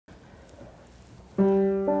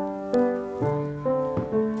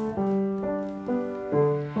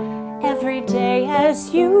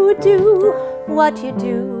As you do what you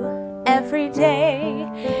do every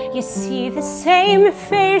day, you see the same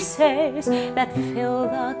faces that fill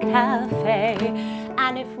the cafe.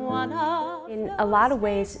 And if one of in a lot of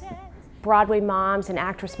ways, Broadway moms and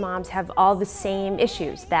actress moms have all the same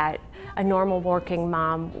issues that a normal working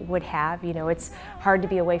mom would have. You know, it's hard to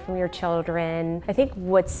be away from your children. I think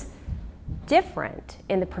what's different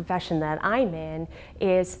in the profession that I'm in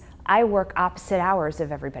is I work opposite hours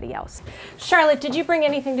of everybody else. Charlotte, did you bring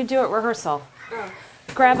anything to do at rehearsal? No.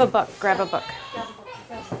 Grab a book, grab a book.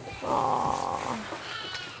 Aww.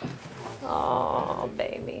 Oh,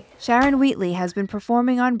 baby. Sharon Wheatley has been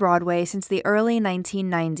performing on Broadway since the early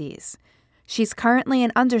 1990s. She's currently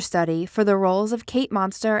an understudy for the roles of Kate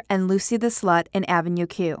Monster and Lucy the Slut in Avenue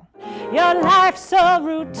Q. Your life's a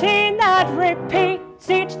routine that repeats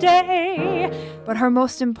each day. But her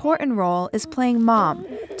most important role is playing mom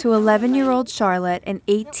to 11-year-old Charlotte and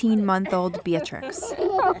 18-month-old Beatrix.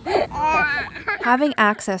 Having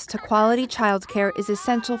access to quality childcare is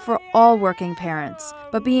essential for all working parents,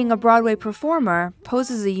 but being a Broadway performer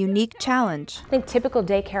poses a unique challenge. I think typical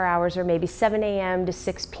daycare hours are maybe 7 a.m. to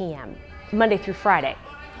 6 p.m., Monday through Friday.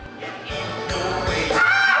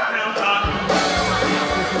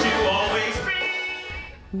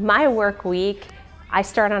 My work week, I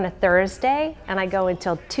start on a Thursday and I go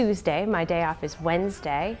until Tuesday. My day off is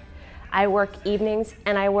Wednesday. I work evenings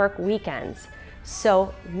and I work weekends.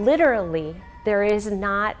 So literally, there is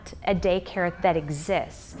not a daycare that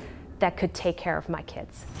exists that could take care of my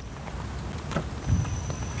kids.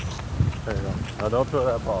 There you go. Now don't throw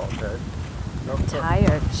that ball, okay? I'm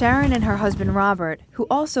tired. Sharon and her husband Robert, who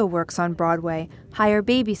also works on Broadway, hire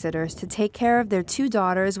babysitters to take care of their two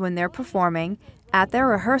daughters when they're performing, at their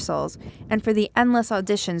rehearsals, and for the endless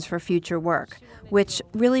auditions for future work, which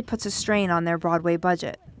really puts a strain on their Broadway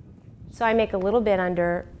budget. So I make a little bit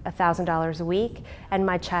under $1,000 a week, and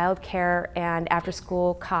my child care and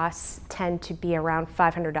after-school costs tend to be around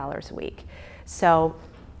 $500 a week. So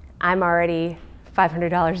I'm already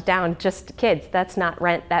 $500 down just kids. That's not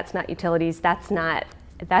rent, that's not utilities, that's not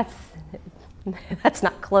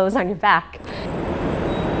clothes on your back.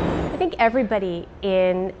 I think everybody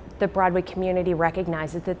in the Broadway community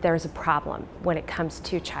recognizes that there's a problem when it comes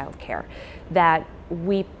to childcare, that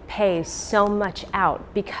we pay so much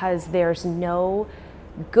out because there's no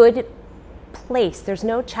good place, there's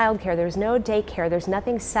no childcare, there's no daycare, there's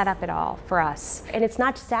nothing set up at all for us. And it's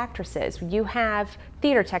not just actresses. You have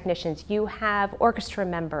theater technicians, you have orchestra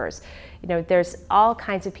members, you know, there's all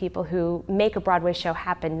kinds of people who make a Broadway show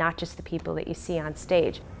happen, not just the people that you see on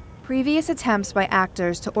stage. Previous attempts by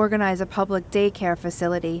actors to organize a public daycare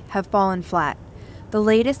facility have fallen flat. The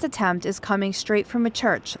latest attempt is coming straight from a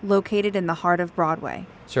church located in the heart of Broadway.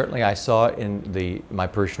 Certainly I saw in my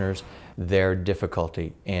parishioners their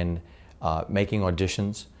difficulty in making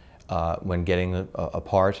auditions, when getting a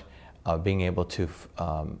part, being able to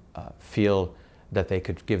feel that they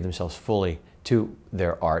could give themselves fully to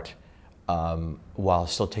their art while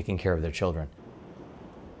still taking care of their children.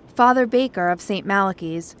 Father Baker of St.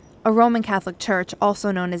 Malachy's, a Roman Catholic church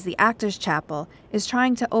also known as the Actors Chapel, is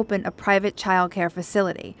trying to open a private childcare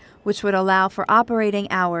facility, which would allow for operating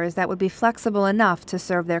hours that would be flexible enough to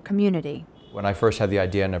serve their community. When I first had the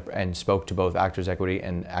idea and spoke to both Actors Equity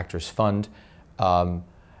and Actors Fund,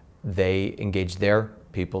 they engaged their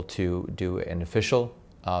people to do an official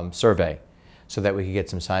survey so that we could get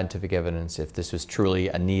some scientific evidence if this was truly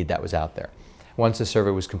a need that was out there. Once the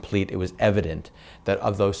survey was complete, it was evident that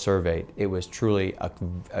of those surveyed, it was truly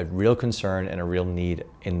a real concern and a real need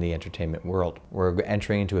in the entertainment world. We're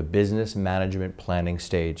entering into a business management planning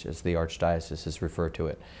stage, as the Archdiocese has referred to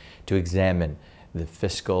it, to examine the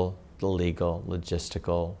fiscal, the legal,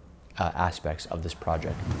 logistical aspects of this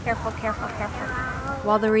project. Careful, careful, careful.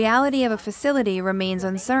 While the reality of a facility remains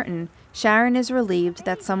uncertain, Sharon is relieved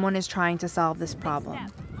that someone is trying to solve this problem.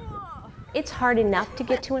 It's hard enough to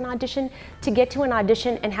get to an audition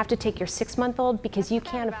and have to take your 6-month-old because you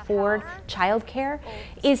can't afford childcare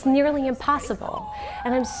is nearly impossible.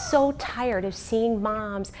 And I'm so tired of seeing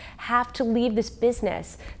moms have to leave this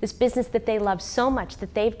business that they love so much,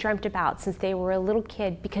 that they've dreamt about since they were a little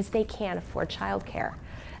kid, because they can't afford childcare.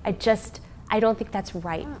 I don't think that's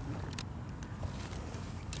right.